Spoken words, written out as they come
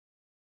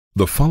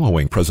The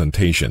following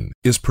presentation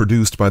is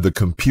produced by the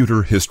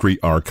Computer History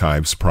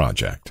Archives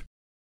Project.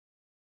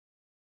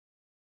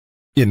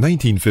 In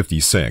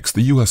 1956,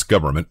 the U.S.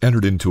 government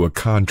entered into a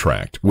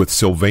contract with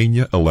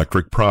Sylvania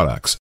Electric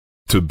Products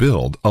to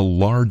build a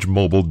large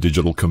mobile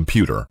digital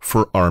computer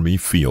for Army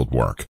field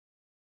work.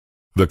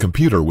 The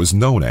computer was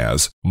known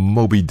as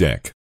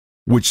MOBIDIC,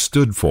 which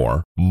stood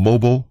for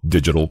Mobile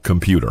Digital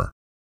Computer.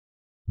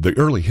 The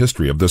early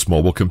history of this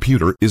mobile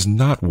computer is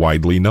not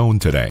widely known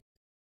today.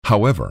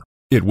 However,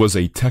 it was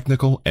a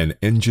technical and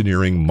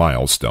engineering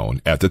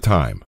milestone at the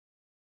time.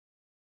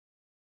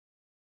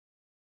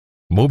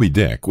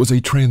 MOBIDIC was a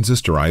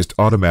transistorized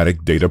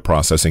automatic data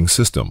processing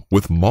system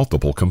with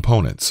multiple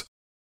components.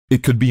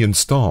 It could be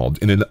installed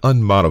in an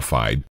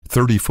unmodified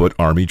 30-foot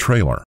Army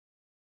trailer.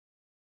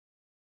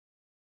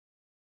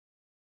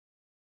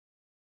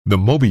 The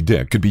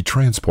MOBIDIC could be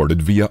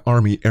transported via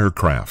Army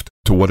aircraft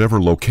to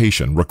whatever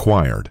location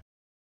required.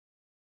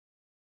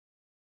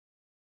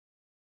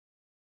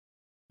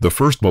 The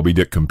first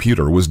MOBIDIC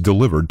computer was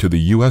delivered to the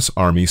U.S.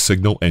 Army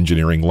Signal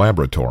Engineering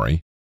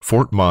Laboratory,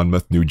 Fort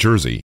Monmouth, New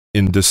Jersey,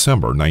 in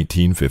December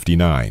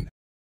 1959.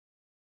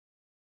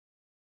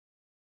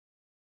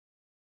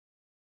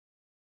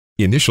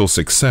 Initial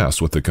success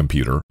with the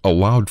computer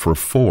allowed for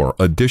 4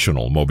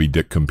 additional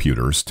MOBIDIC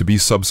computers to be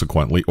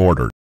subsequently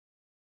ordered.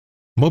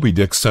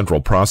 MOBIDIC's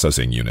central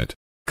processing unit,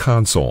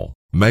 console,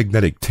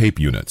 magnetic tape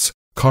units,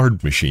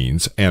 card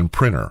machines, and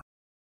printer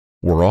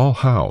were all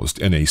housed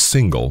in a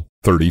single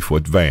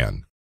 30-foot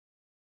van.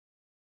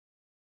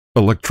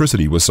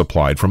 Electricity was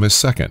supplied from a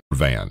second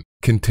van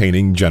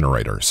containing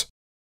generators.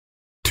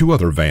 2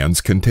 other vans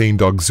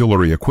contained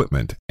auxiliary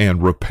equipment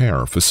and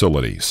repair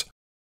facilities.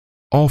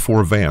 All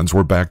 4 vans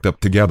were backed up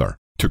together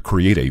to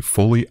create a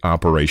fully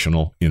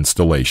operational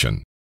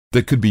installation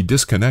that could be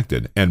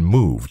disconnected and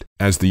moved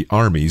as the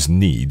Army's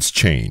needs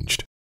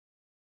changed.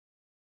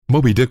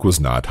 MOBIDIC was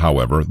not,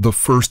 however, the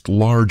first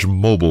large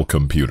mobile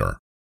computer.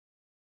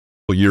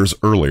 Years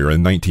earlier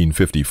in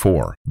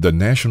 1954, the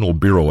National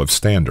Bureau of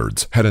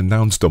Standards had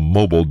announced a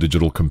mobile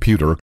digital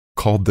computer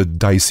called the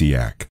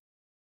DYSEAC.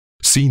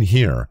 Seen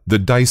here, the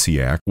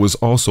DYSEAC was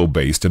also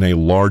based in a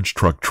large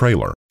truck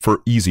trailer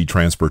for easy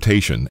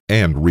transportation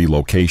and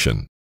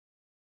relocation.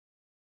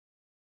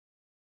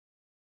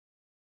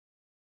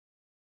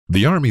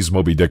 The Army's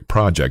MOBIDIC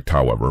project,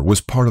 however,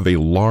 was part of a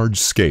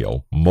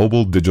large-scale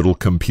mobile digital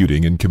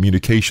computing and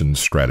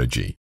communications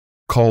strategy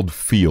called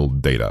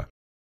FIELDATA.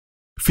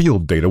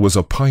 FIELDATA was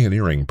a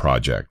pioneering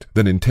project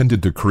that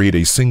intended to create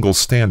a single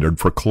standard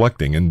for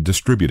collecting and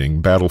distributing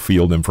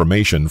battlefield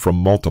information from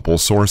multiple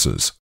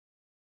sources,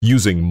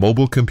 using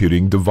mobile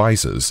computing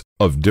devices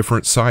of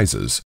different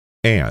sizes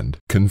and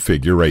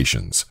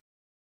configurations.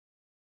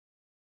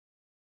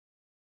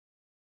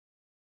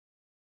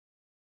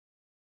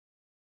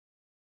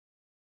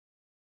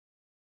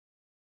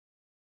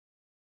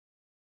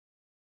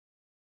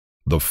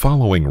 The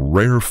following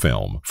rare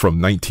film from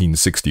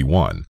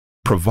 1961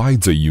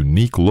 provides a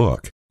unique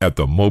look at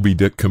the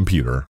MOBIDIC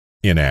computer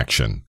in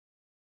action.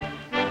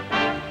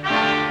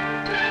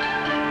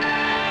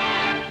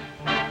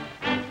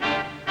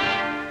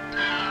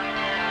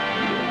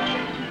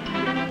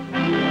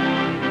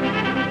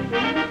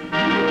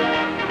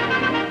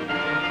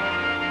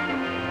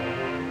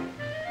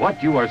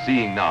 What you are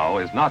seeing now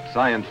is not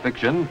science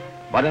fiction,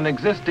 but an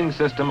existing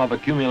system of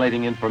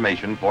accumulating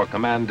information for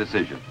command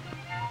decision.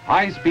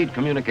 High-speed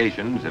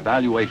communications,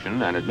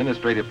 evaluation, and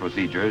administrative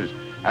procedures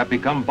have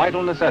become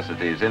vital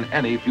necessities in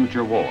any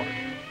future war.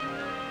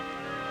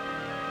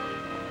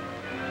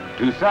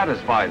 To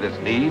satisfy this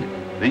need,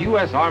 the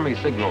U.S. Army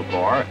Signal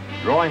Corps,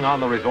 drawing on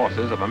the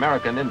resources of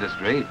American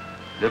industry,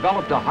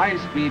 developed a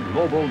high-speed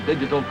mobile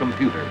digital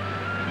computer,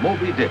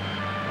 MOBIDIC.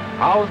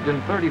 Housed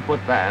in 30-foot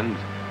vans,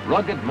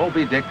 rugged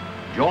MOBIDIC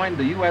joined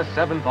the U.S.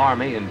 7th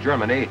Army in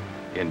Germany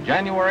in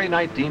January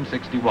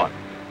 1961.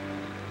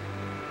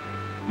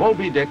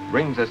 MOBIDIC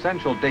brings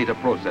essential data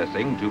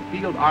processing to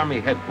Field Army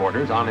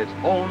headquarters on its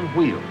own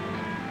wheels.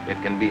 It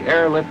can be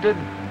airlifted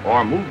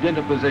or moved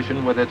into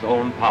position with its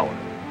own power.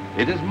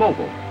 It is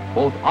mobile,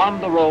 both on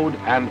the road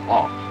and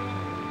off.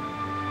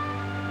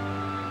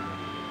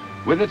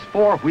 With its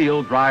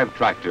 4-wheel drive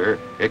tractor,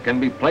 it can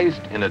be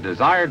placed in a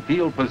desired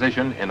field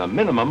position in a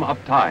minimum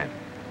of time.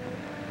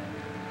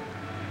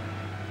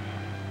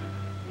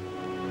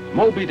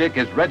 MOBIDIC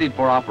is ready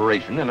for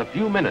operation in a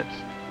few minutes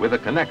with a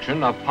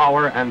connection of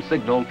power and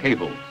signal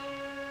cables.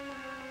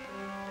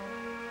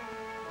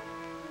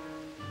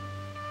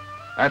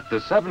 At the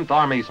 7th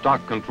Army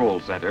Stock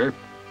Control Center,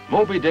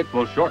 MOBIDIC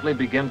will shortly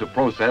begin to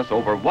process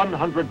over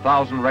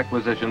 100,000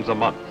 requisitions a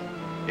month,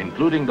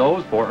 including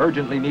those for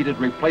urgently needed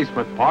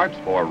replacement parts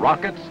for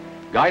rockets,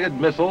 guided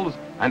missiles,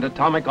 and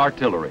atomic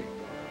artillery.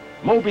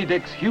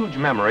 MOBIDIC's huge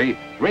memory,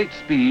 great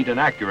speed, and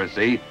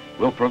accuracy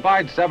will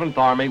provide 7th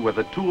Army with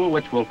a tool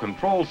which will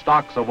control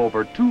stocks of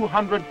over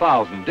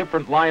 200,000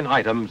 different line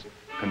items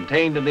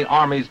contained in the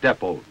Army's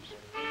depots.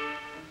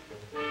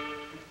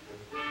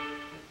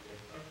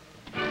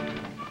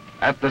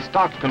 At the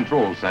Stock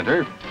Control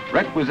Center,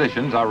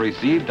 requisitions are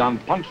received on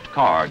punched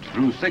cards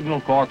through Signal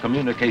Corps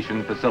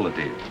communication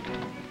facilities.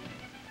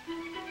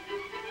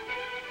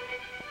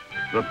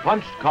 The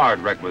punched card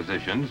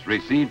requisitions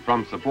received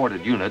from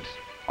supported units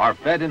are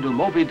fed into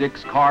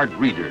MOBIDIC's card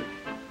reader.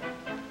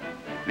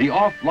 The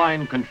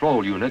offline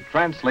control unit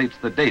translates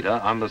the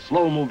data on the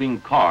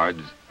slow-moving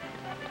cards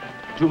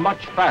to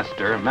much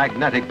faster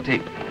magnetic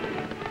tape.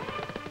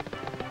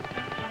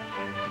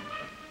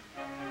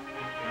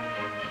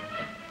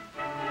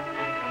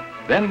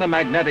 Then the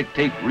magnetic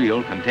tape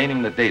reel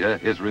containing the data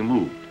is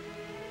removed.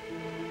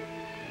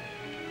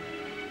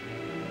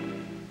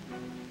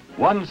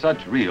 One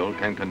such reel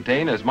can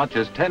contain as much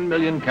as 10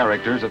 million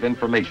characters of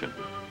information.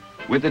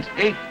 With its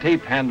 8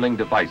 tape handling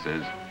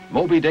devices,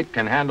 MOBIDIC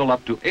can handle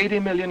up to 80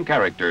 million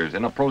characters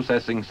in a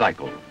processing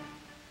cycle.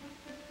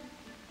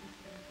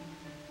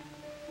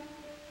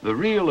 The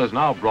reel is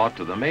now brought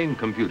to the main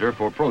computer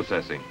for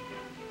processing,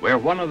 where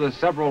one of the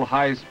several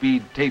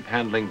high-speed tape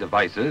handling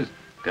devices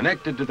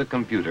connected to the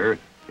computer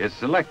is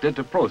selected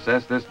to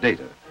process this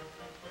data.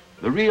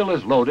 The reel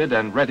is loaded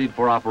and readied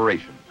for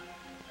operation.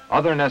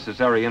 Other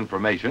necessary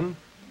information,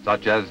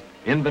 such as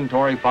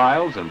inventory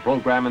files and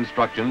program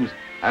instructions,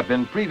 have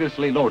been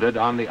previously loaded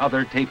on the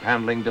other tape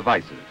handling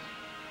devices.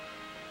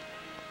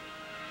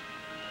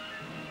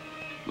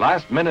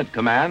 Last-minute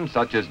commands,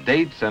 such as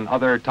dates and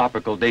other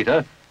topical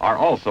data, are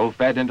also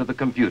fed into the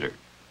computer.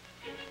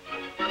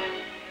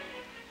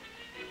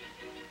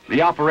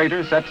 The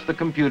operator sets the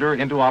computer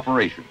into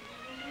operation.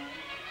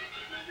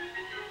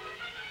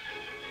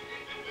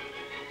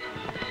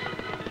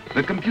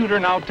 The computer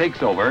now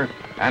takes over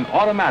and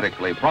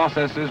automatically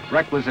processes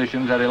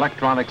requisitions at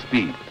electronic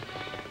speed.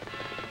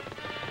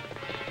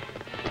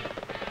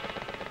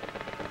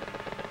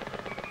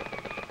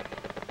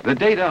 The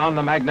data on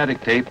the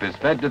magnetic tape is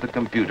fed to the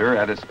computer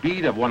at a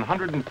speed of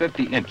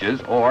 150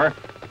 inches or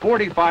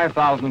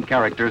 45,000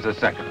 characters a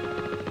second.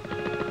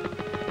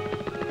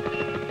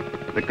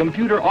 The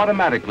computer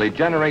automatically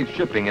generates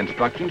shipping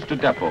instructions to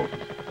depots.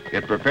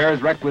 It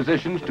prepares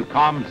requisitions to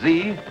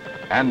COM-Z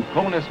and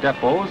CONUS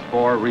depots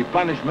for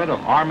replenishment of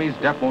Army's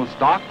depot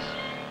stocks,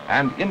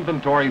 and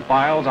inventory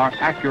files are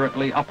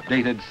accurately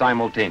updated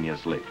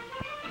simultaneously.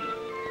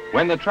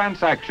 When the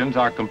transactions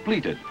are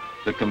completed,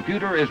 the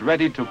computer is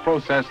ready to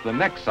process the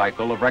next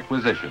cycle of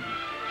requisitions.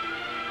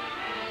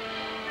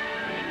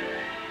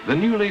 The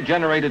newly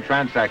generated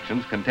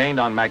transactions contained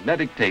on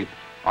magnetic tape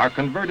are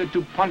converted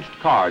to punched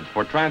cards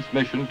for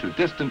transmission to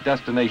distant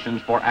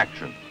destinations for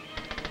action.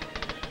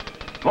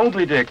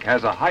 MOBIDIC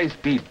has a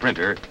high-speed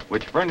printer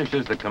which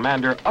furnishes the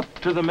commander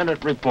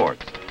up-to-the-minute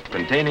reports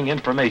containing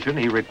information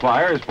he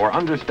requires for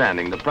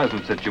understanding the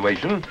present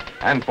situation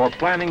and for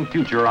planning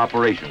future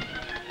operations.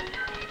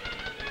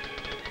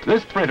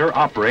 This printer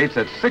operates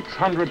at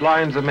 600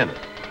 lines a minute,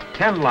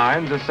 10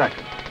 lines a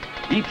second.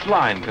 Each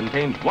line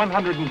contains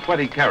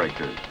 120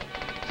 characters.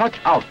 Such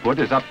output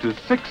is up to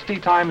 60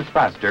 times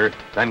faster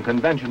than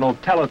conventional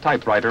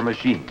teletypewriter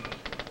machines.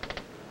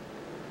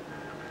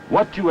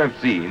 What you have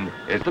seen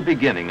is the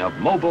beginning of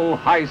mobile,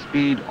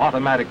 high-speed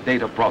automatic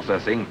data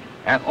processing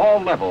at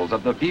all levels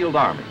of the field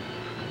army.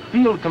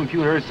 Field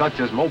computers such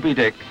as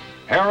MOBIDIC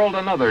herald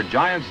another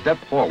giant step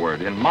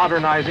forward in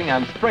modernizing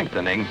and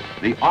strengthening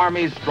the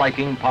Army's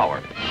striking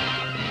power.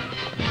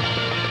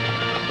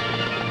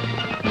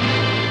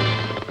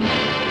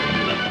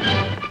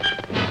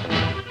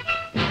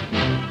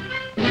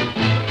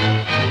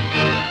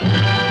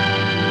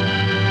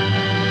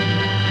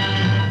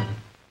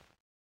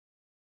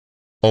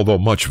 Although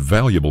much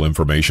valuable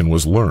information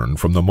was learned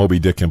from the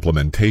MOBIDIC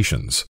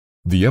implementations,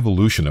 the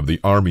evolution of the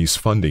Army's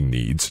funding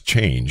needs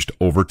changed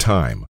over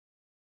time.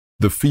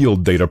 The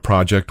Field Data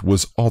project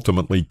was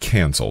ultimately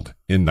canceled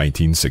in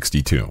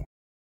 1962.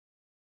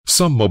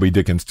 Some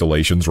MOBIDIC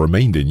installations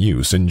remained in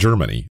use in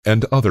Germany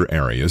and other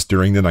areas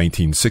during the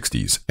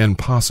 1960s and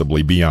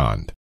possibly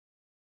beyond.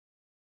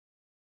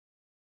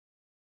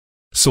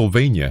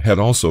 Sylvania had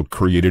also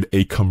created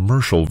a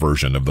commercial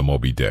version of the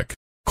MOBIDIC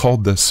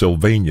called the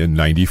Sylvania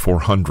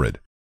 9400,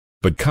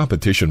 but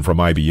competition from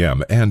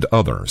IBM and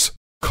others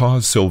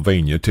caused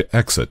Sylvania to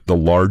exit the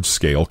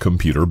large-scale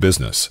computer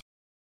business.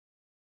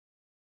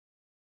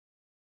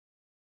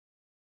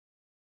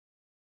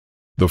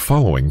 The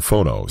following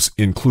photos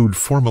include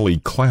formally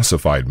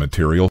classified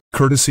material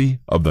courtesy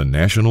of the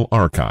National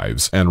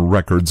Archives and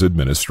Records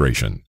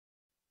Administration.